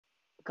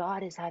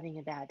God is having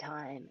a bad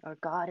time, or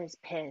God is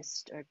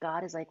pissed, or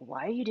God is like,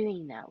 why are you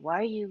doing that? Why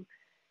are you,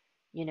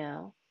 you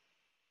know,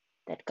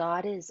 that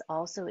God is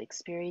also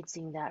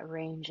experiencing that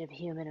range of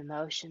human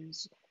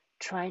emotions,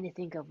 trying to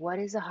think of what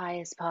is the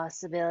highest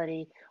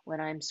possibility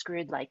when I'm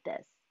screwed like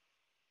this?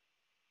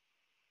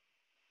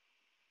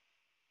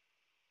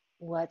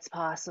 What's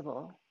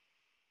possible?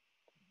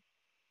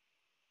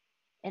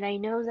 And I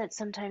know that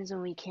sometimes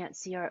when we can't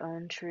see our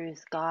own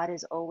truth, God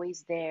is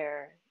always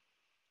there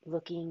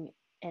looking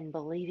and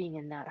believing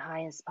in that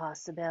highest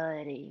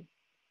possibility.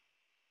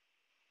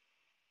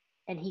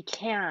 And He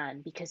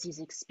can because He's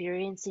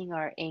experiencing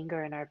our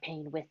anger and our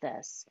pain with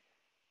us.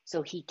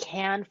 So He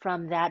can,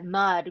 from that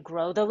mud,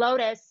 grow the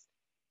lotus.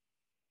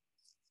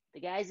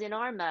 The guy's in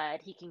our mud,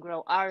 He can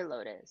grow our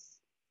lotus.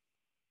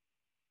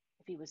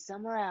 If He was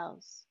somewhere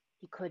else,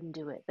 He couldn't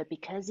do it. But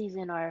because He's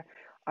in our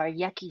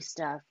yucky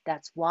stuff,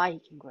 that's why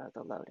He can grow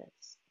the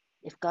lotus.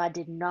 If God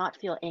did not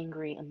feel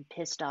angry and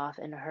pissed off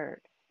and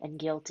hurt and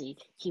guilty,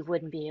 He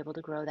wouldn't be able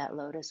to grow that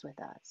lotus with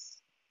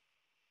us.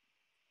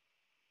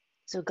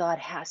 So God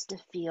has to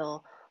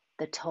feel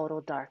the total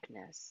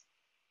darkness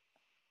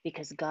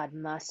because God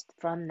must,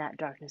 from that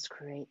darkness,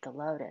 create the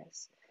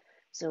lotus.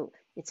 So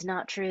it's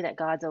not true that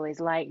God's always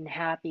light and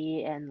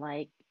happy and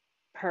like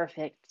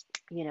perfect,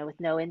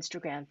 with no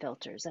Instagram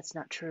filters. That's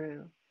not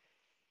true.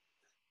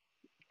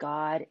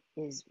 God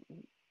is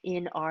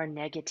in our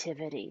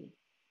negativity.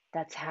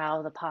 That's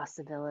how the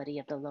possibility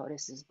of the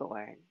lotus is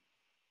born.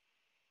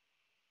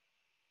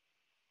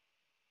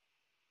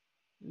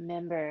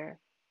 Remember,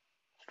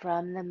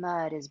 from the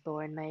mud is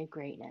born my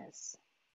greatness.